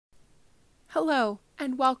Hello,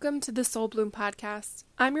 and welcome to the Soul Bloom Podcast.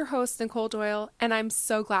 I'm your host, Nicole Doyle, and I'm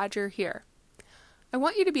so glad you're here. I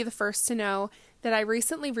want you to be the first to know that I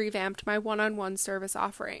recently revamped my one-on-one service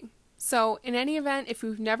offering. So, in any event, if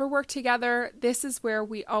we've never worked together, this is where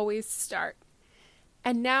we always start.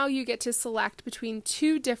 And now you get to select between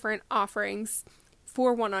two different offerings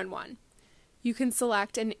for one-on-one. You can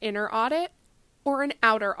select an inner audit or an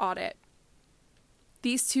outer audit.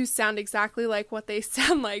 These two sound exactly like what they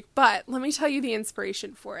sound like, but let me tell you the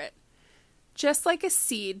inspiration for it. Just like a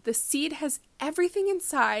seed, the seed has everything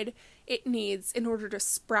inside it needs in order to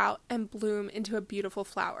sprout and bloom into a beautiful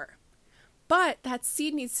flower. But that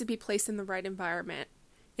seed needs to be placed in the right environment.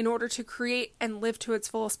 In order to create and live to its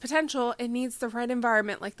fullest potential, it needs the right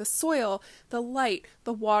environment like the soil, the light,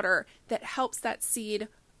 the water that helps that seed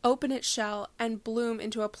open its shell and bloom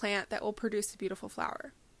into a plant that will produce a beautiful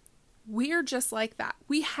flower. We're just like that.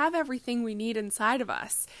 We have everything we need inside of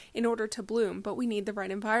us in order to bloom, but we need the right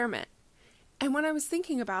environment. And when I was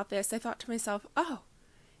thinking about this, I thought to myself,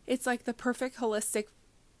 it's like the perfect holistic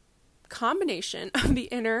combination of the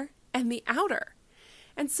inner and the outer.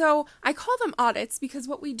 And so I call them audits because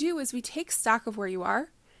what we do is we take stock of where you are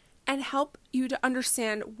and help you to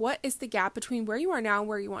understand what is the gap between where you are now and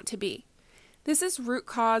where you want to be. This is root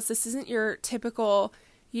cause. This isn't your typical,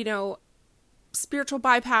 spiritual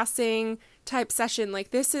bypassing type session.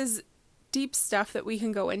 Like, this is deep stuff that we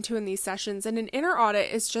can go into in these sessions. And an inner audit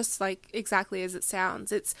is just like exactly as it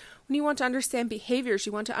sounds. It's when you want to understand behaviors,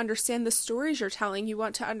 you want to understand the stories you're telling, you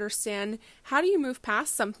want to understand how do you move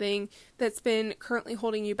past something that's been currently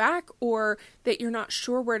holding you back, or that you're not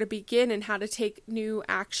sure where to begin and how to take new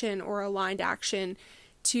action or aligned action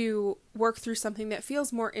to work through something that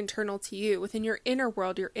feels more internal to you within your inner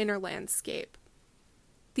world, your inner landscape.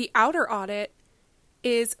 The outer audit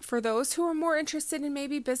is for those who are more interested in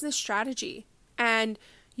maybe business strategy and,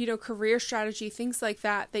 career strategy, things like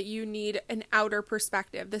that you need an outer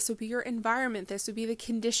perspective. This would be your environment. This would be the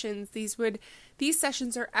conditions. These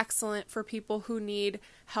sessions are excellent for people who need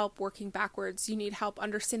help working backwards. You need help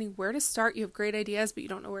understanding where to start. You have great ideas, but you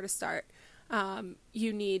don't know where to start.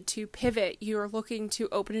 You need to pivot. You're looking to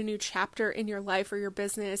open a new chapter in your life or your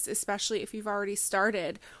business, especially if you've already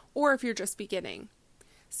started or if you're just beginning.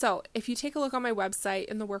 So if you take a look on my website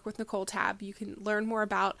in the Work with Nicole tab, you can learn more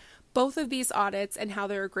about both of these audits and how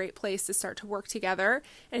they're a great place to start to work together.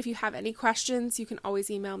 And if you have any questions, you can always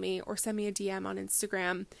email me or send me a DM on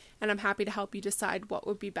Instagram, and I'm happy to help you decide what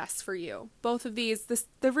would be best for you. Both of these,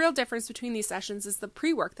 the real difference between these sessions is the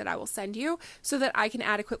pre-work that I will send you so that I can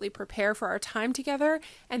adequately prepare for our time together,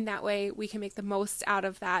 and that way we can make the most out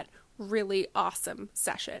of that really awesome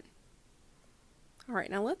session. All right,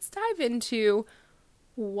 now let's dive into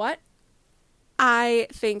what I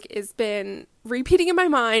think has been repeating in my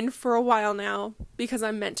mind for a while now because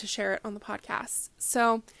I'm meant to share it on the podcast.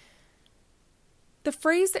 So the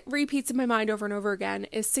phrase that repeats in my mind over and over again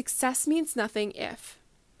is success means nothing if.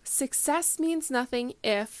 Success means nothing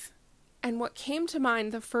if. And what came to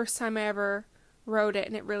mind the first time I ever wrote it,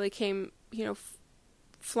 and it really came,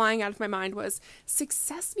 flying out of my mind, was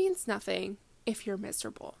success means nothing if you're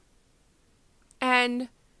miserable. And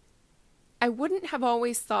I wouldn't have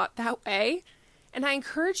always thought that way, and I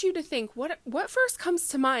encourage you to think, what first comes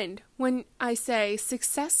to mind when I say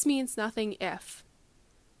success means nothing if?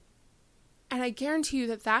 And I guarantee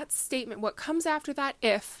you that statement, what comes after that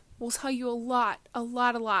if, will tell you a lot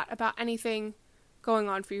about anything going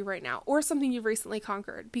on for you right now, or something you've recently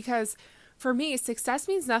conquered. Because for me, success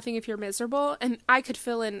means nothing if you're miserable, and I could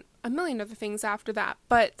fill in a million other things after that,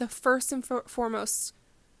 but the first and foremost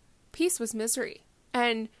piece was misery.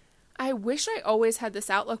 And I wish I always had this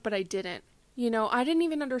outlook, but I didn't. I didn't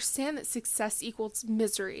even understand that success equals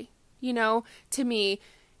misery, to me,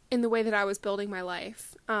 in the way that I was building my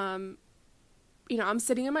life. I'm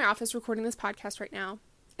sitting in my office recording this podcast right now,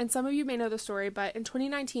 and some of you may know the story, but in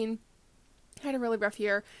 2019, I had a really rough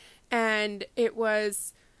year, and it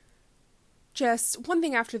was just one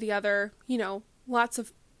thing after the other, lots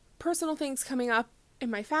of personal things coming up in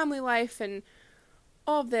my family life, and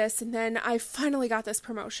all of this, and then I finally got this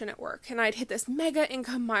promotion at work, and I'd hit this mega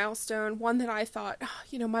income milestone, one that I thought,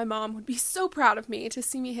 my mom would be so proud of me to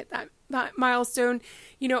see me hit that milestone,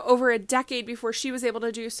 over a decade before she was able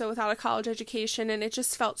to do so without a college education, and it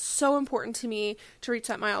just felt so important to me to reach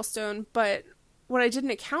that milestone. But what I didn't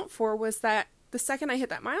account for was that the second I hit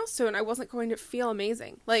that milestone, I wasn't going to feel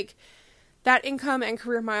amazing. Like, that income and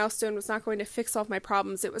career milestone was not going to fix all of my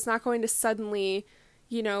problems. It was not going to suddenly,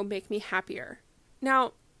 make me happier.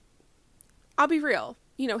 Now, I'll be real,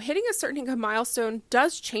 hitting a certain income milestone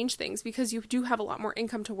does change things because you do have a lot more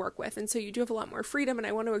income to work with. And so you do have a lot more freedom. And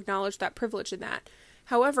I want to acknowledge that privilege in that.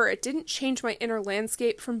 However, it didn't change my inner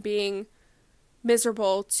landscape from being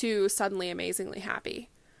miserable to suddenly amazingly happy.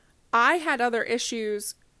 I had other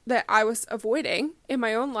issues that I was avoiding in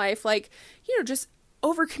my own life, like, just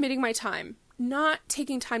overcommitting my time, not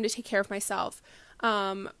taking time to take care of myself,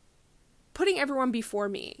 putting everyone before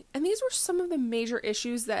me. And these were some of the major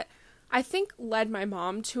issues that I think led my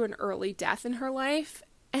mom to an early death in her life.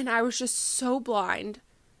 And I was just so blind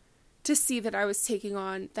to see that I was taking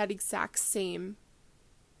on that exact same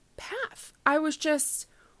path. I was just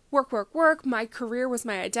work, work, work. My career was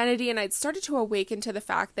my identity. And I'd started to awaken to the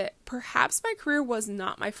fact that perhaps my career was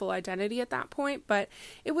not my full identity at that point, but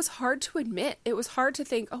it was hard to admit. It was hard to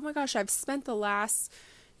think, oh my gosh, I've spent the last,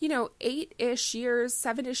 8-ish years,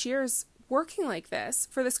 7-ish years working like this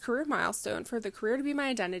for this career milestone, for the career to be my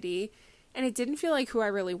identity. And it didn't feel like who I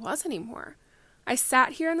really was anymore. I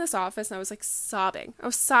sat here in this office and I was like sobbing. I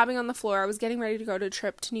was sobbing on the floor. I was getting ready to go to a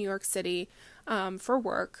trip to New York City for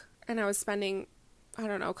work. And I was spending,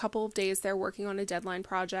 a couple of days there working on a deadline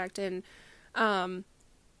project. And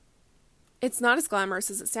it's not as glamorous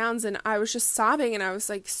as it sounds. And I was just sobbing and I was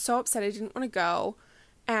like so upset. I didn't want to go.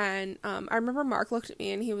 And I remember Mark looked at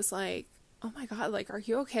me and he was like, oh my God, like, are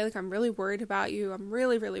you okay? Like, I'm really worried about you. I'm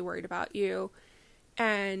really, really worried about you.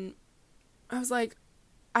 And I was like,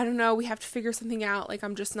 I don't know. We have to figure something out. Like,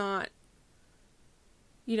 I'm just not,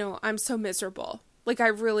 I'm so miserable. Like,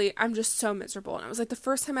 I'm just so miserable. And I was like, the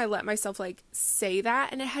first time I let myself like say that,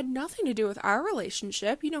 and it had nothing to do with our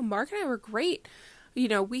relationship. Mark and I were great.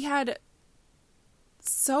 We had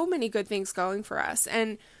so many good things going for us.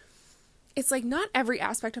 And it's like, not every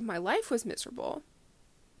aspect of my life was miserable,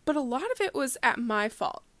 but a lot of it was at my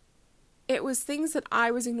fault. It was things that I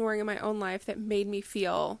was ignoring in my own life that made me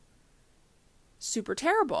feel super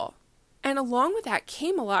terrible. And along with that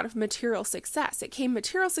came a lot of material success. It came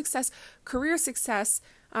material success, career success,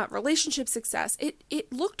 relationship success.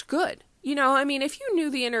 It looked good. If you knew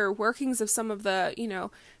the inner workings of some of the,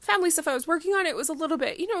 family stuff I was working on, it was a little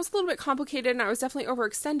bit, complicated and I was definitely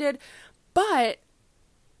overextended. But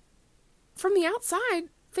from the outside,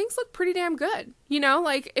 things look pretty damn good.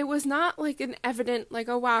 It was not like an evident, like,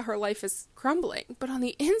 oh wow, her life is crumbling. But on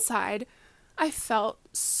the inside, I felt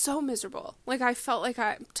so miserable. Like, I felt like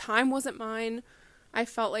time wasn't mine. I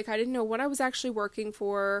felt like I didn't know what I was actually working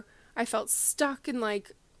for. I felt stuck in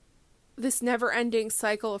like this never-ending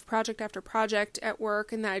cycle of project after project at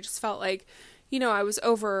work. And then I just felt like, I was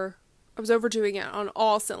overdoing it on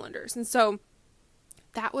all cylinders. And so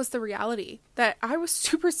that was the reality, that I was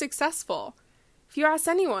super successful. If you ask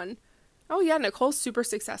anyone, oh yeah, Nicole's super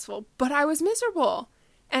successful, but I was miserable.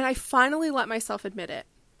 And I finally let myself admit it.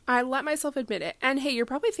 And hey, you're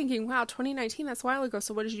probably thinking, wow, 2019, that's a while ago.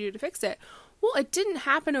 So what did you do to fix it? Well, it didn't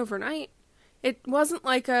happen overnight. It wasn't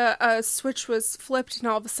like a switch was flipped and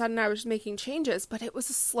all of a sudden I was making changes, but it was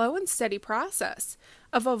a slow and steady process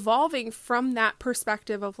of evolving from that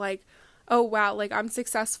perspective of like, oh wow, like I'm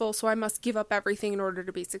successful, so I must give up everything in order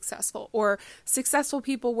to be successful. Or successful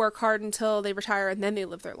people work hard until they retire and then they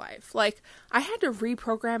live their life. Like, I had to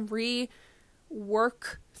reprogram,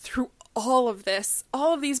 rework through all of this,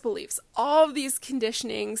 all of these beliefs, all of these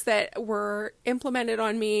conditionings that were implemented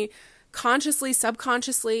on me consciously,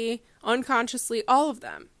 subconsciously, unconsciously, all of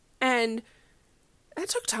them. And that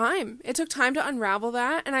took time. It took time to unravel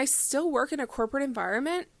that. And I still work in a corporate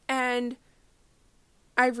environment, and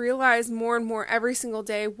I realize more and more every single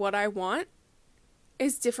day what I want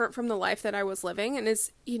is different from the life that I was living. And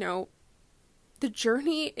is, the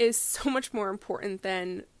journey is so much more important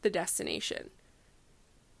than the destination.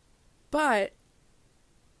 But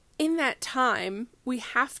in that time, we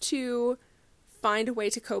have to find a way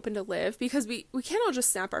to cope and to live, because we can't all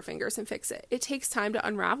just snap our fingers and fix it. It takes time to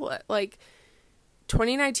unravel it. Like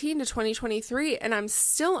 2019 to 2023, and I'm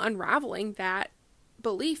still unraveling that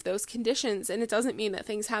belief, those conditions. And it doesn't mean that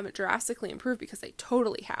things haven't drastically improved, because they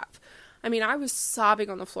totally have. I mean, I was sobbing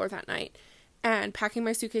on the floor that night and packing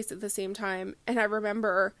my suitcase at the same time. And I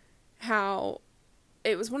remember how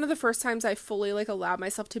it was one of the first times I fully like allowed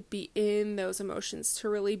myself to be in those emotions, to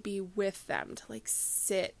really be with them, to like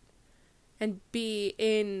sit and be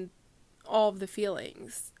in all of the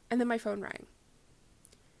feelings. And then my phone rang.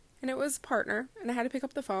 And it was a partner, and I had to pick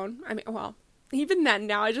up the phone. I mean, well, even then,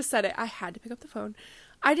 now I just said it, I had to pick up the phone.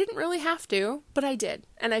 I didn't really have to, but I did.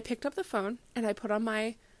 And I picked up the phone and I put on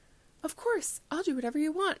my, of course, I'll do whatever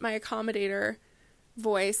you want, my accommodator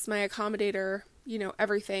voice, my accommodator,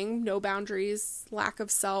 everything, no boundaries, lack of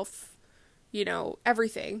self,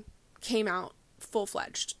 everything came out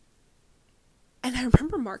full-fledged. And I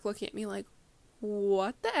remember Mark looking at me like,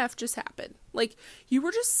 what the F just happened? Like, you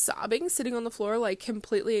were just sobbing, sitting on the floor, like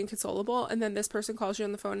completely inconsolable, and then this person calls you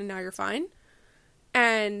on the phone and now you're fine?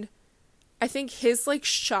 And I think his like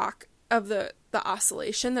shock of the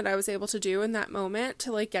oscillation that I was able to do in that moment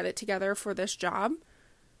to like get it together for this job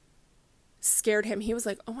scared him. He was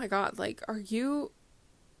like, oh my God, like, are you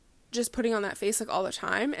just putting on that face like all the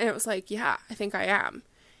time? And it was like, yeah, I think I am.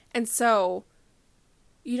 And so,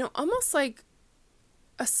 you know, almost like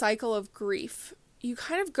a cycle of grief, you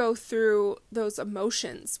kind of go through those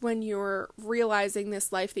emotions when you're realizing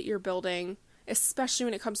this life that you're building, especially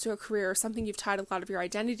when it comes to a career or something you've tied a lot of your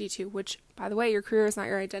identity to, which, by the way, your career is not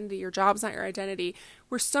your identity, your job's not your identity.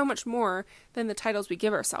 We're so much more than the titles we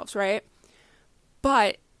give ourselves, right?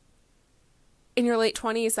 But in your late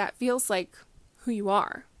 20s, that feels like who you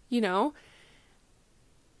are, you know?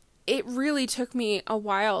 It really took me a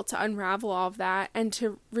while to unravel all of that and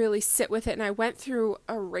to really sit with it. And I went through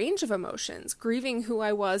a range of emotions, grieving who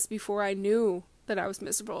I was before I knew that I was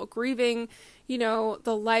miserable, grieving, you know,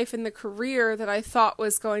 the life and the career that I thought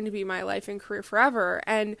was going to be my life and career forever,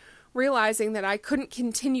 and realizing that I couldn't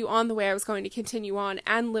continue on the way I was going to continue on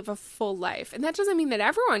and live a full life. And that doesn't mean that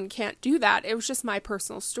everyone can't do that. It was just my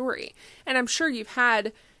personal story. And I'm sure you've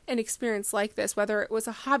had an experience like this, whether it was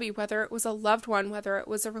a hobby, whether it was a loved one, whether it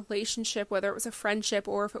was a relationship, whether it was a friendship,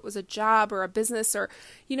 or if it was a job or a business or,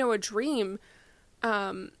 you know, a dream.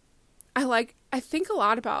 I think a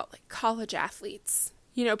lot about like college athletes,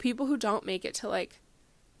 you know, people who don't make it to like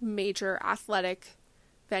major athletic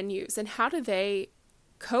venues, and how do they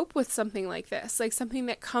cope with something like this, like something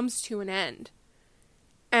that comes to an end.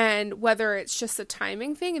 And whether it's just a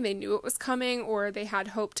timing thing and they knew it was coming, or they had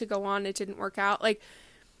hope to go on, it didn't work out. Like,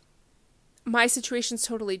 my situation's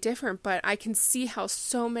totally different, but I can see how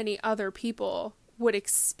so many other people would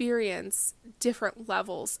experience different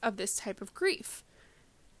levels of this type of grief.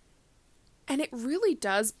 And it really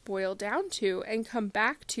does boil down to and come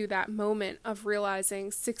back to that moment of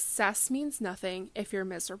realizing success means nothing if you're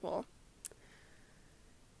miserable.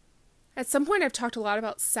 At some point, I've talked a lot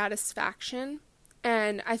about satisfaction,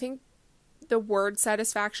 and I think the word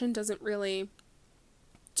satisfaction doesn't really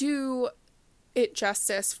do it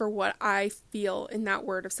justice for what I feel in that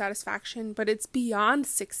word of satisfaction, but it's beyond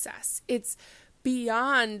success. It's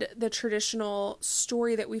beyond the traditional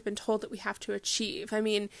story that we've been told that we have to achieve. I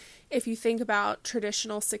mean, if you think about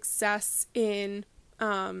traditional success in,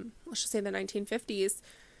 let's just say the 1950s,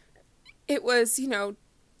 it was, you know,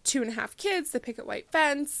 2.5 kids, the picket white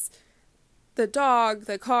fence, the dog,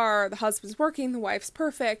 the car, the husband's working, the wife's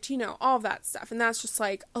perfect, you know, all of that stuff. And that's just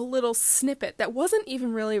like a little snippet that wasn't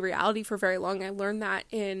even really reality for very long. I learned that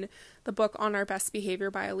in the book On Our Best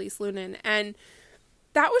Behavior by Elise Loehnen. And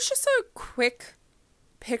that was just a quick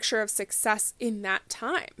picture of success in that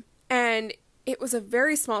time. And it was a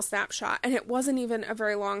very small snapshot, and it wasn't even a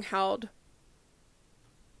very long held,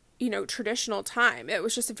 you know, traditional time. It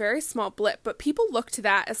was just a very small blip, but people look to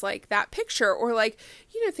that as like that picture, or like,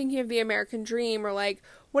 you know, thinking of the American dream, or like,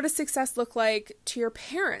 what does success look like to your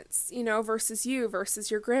parents, you know, versus you,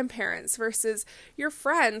 versus your grandparents, versus your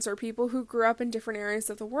friends, or people who grew up in different areas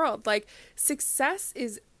of the world. Like, success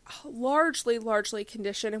is largely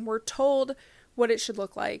conditioned, and we're told what it should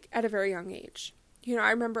look like at a very young age. You know,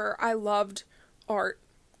 I remember I loved art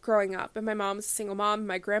growing up, and my mom was a single mom.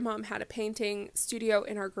 My grandmom had a painting studio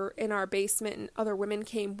in our basement, and other women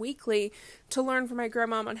came weekly to learn from my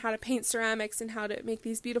grandmom on how to paint ceramics and how to make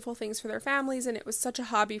these beautiful things for their families. And it was such a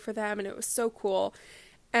hobby for them, and it was so cool.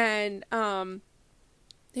 And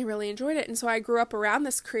they really enjoyed it. And so I grew up around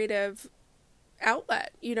this creative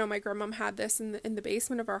outlet. You know, my grandmom had this in the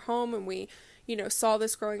basement of our home, and we, you know, saw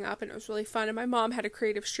this growing up, and it was really fun. And my mom had a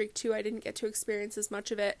creative streak too. I didn't get to experience as much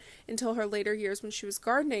of it until her later years when she was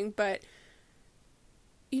gardening. But,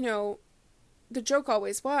 you know, the joke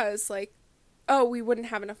always was like, oh, we wouldn't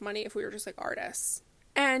have enough money if we were just like artists.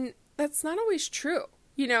 And that's not always true,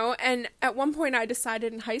 you know. And at one point I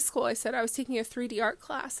decided in high school, I said I was taking a 3D art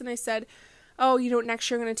class, and I said, oh, you know, next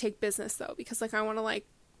year I'm going to take business though, because like I want to like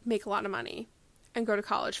make a lot of money and go to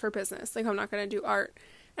college for business. Like, I'm not going to do art.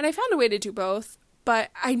 And I found a way to do both, but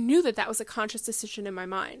I knew that that was a conscious decision in my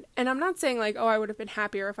mind. And I'm not saying like, oh, I would have been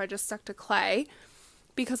happier if I just stuck to clay,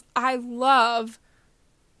 because I love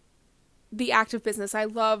the act of business. I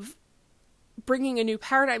love bringing a new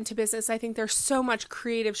paradigm to business. I think there's so much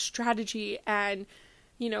creative strategy and,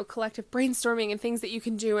 you know, collective brainstorming and things that you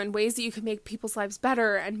can do, and ways that you can make people's lives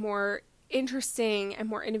better and more interesting and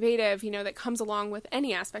more innovative, you know, that comes along with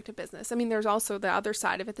any aspect of business. I mean, there's also the other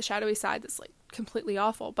side of it, the shadowy side, that's like completely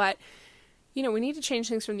awful, but, you know, we need to change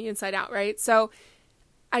things from the inside out, right? So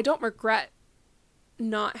I don't regret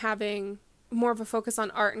not having more of a focus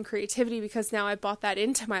on art and creativity, because now I brought that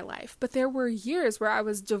into my life. But there were years where I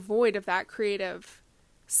was devoid of that creative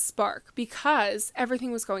spark because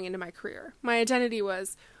everything was going into my career. My identity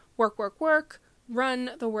was work, work, work,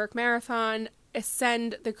 run the work marathon,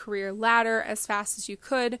 ascend the career ladder as fast as you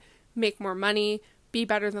could, make more money, be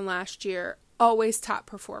better than last year, always top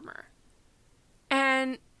performer.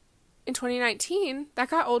 And in 2019, that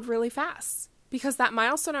got old really fast because that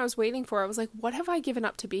milestone I was waiting for, I was like, what have I given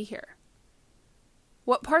up to be here?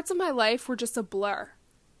 What parts of my life were just a blur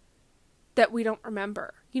that we don't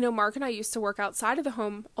remember? You know, Mark and I used to work outside of the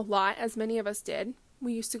home a lot, as many of us did.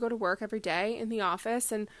 We used to go to work every day in the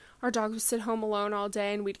office, and our dog would sit home alone all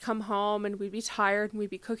day, and we'd come home and we'd be tired and we'd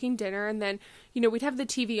be cooking dinner. And then, you know, we'd have the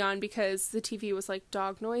TV on because the TV was like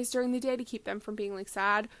dog noise during the day to keep them from being like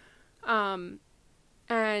sad. And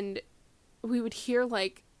we would hear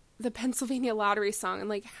like the Pennsylvania Lottery song, and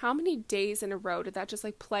like how many days in a row did that just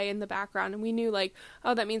like play in the background? And we knew like,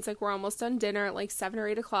 oh, that means like we're almost done dinner at like 7 or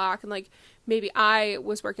 8 o'clock. And like maybe I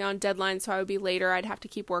was working on deadline, so I would be later. I'd have to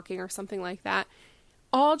keep working or something like that.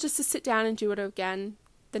 All just to sit down and do it again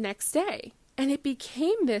the next day. And it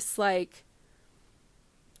became this like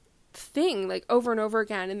thing like over and over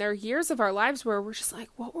again. And there are years of our lives where we're just like,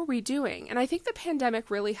 what were we doing? And I think the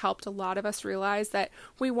pandemic really helped a lot of us realize that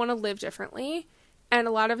we want to live differently. And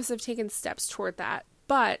a lot of us have taken steps toward that.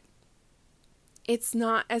 But it's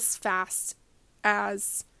not as fast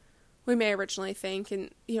as we may originally think.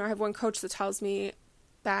 And, you know, I have one coach that tells me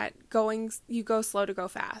that you go slow to go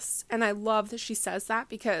fast. And I love that she says that,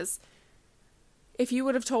 because if you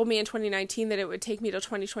would have told me in 2019 that it would take me till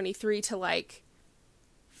 2023 to like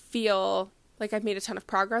feel like I've made a ton of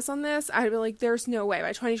progress on this, I'd be like, there's no way. By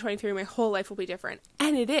 2023, my whole life will be different.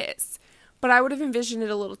 And it is. But I would have envisioned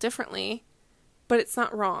it a little differently, but it's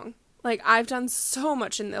not wrong. Like, I've done so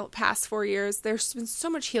much in the past 4 years. There's been so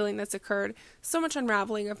much healing that's occurred, so much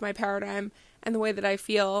unraveling of my paradigm and the way that I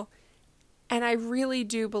feel. And I really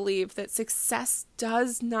do believe that success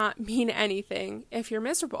does not mean anything if you're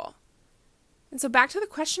miserable. And so back to the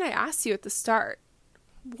question I asked you at the start.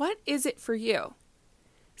 What is it for you?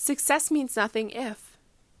 Success means nothing if.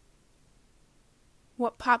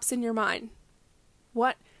 What pops in your mind?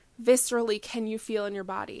 What viscerally can you feel in your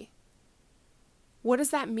body? What does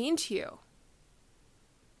that mean to you?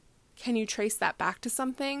 Can you trace that back to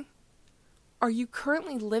something? Are you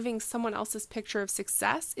currently living someone else's picture of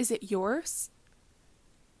success? Is it yours?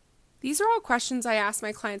 These are all questions I ask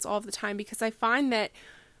my clients all the time, because I find that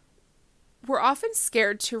we're often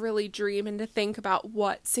scared to really dream and to think about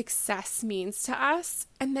what success means to us,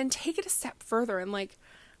 and then take it a step further and like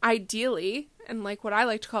ideally, and like what I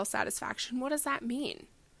like to call satisfaction, what does that mean?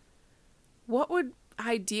 What would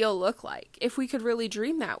ideal look like if we could really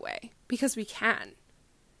dream that way? Because we can.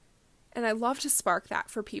 And I love to spark that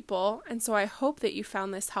for people. And so I hope that you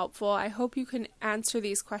found this helpful. I hope you can answer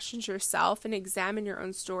these questions yourself and examine your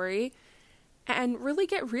own story and really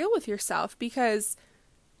get real with yourself, because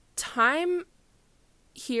time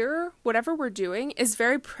here, whatever we're doing, is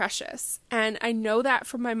very precious. And I know that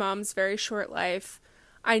from my mom's very short life.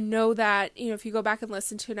 I know that, you know, if you go back and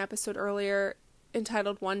listen to an episode earlier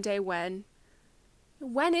entitled One Day When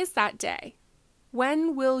is that day?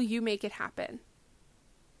 When will you make it happen?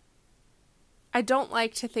 I don't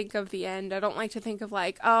like to think of the end. I don't like to think of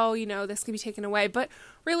like, oh, you know, this can be taken away. But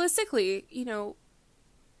realistically, you know,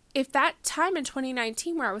 if that time in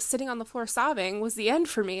 2019 where I was sitting on the floor sobbing was the end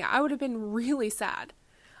for me, I would have been really sad.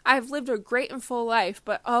 I've lived a great and full life,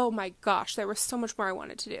 but oh my gosh, there was so much more I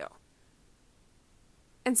wanted to do.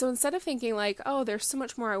 And so instead of thinking like, oh, there's so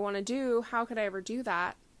much more I want to do, how could I ever do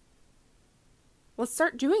that? Let's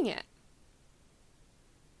start doing it.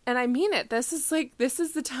 And I mean it. This is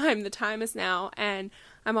the time. The time is now. And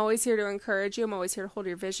I'm always here to encourage you. I'm always here to hold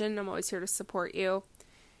your vision. I'm always here to support you.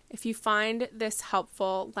 If you find this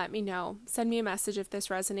helpful, let me know. Send me a message if this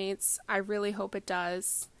resonates. I really hope it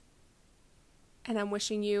does. And I'm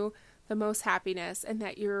wishing you the most happiness, and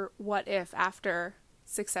that your what if after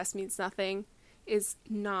success means nothing is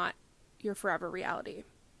not your forever reality.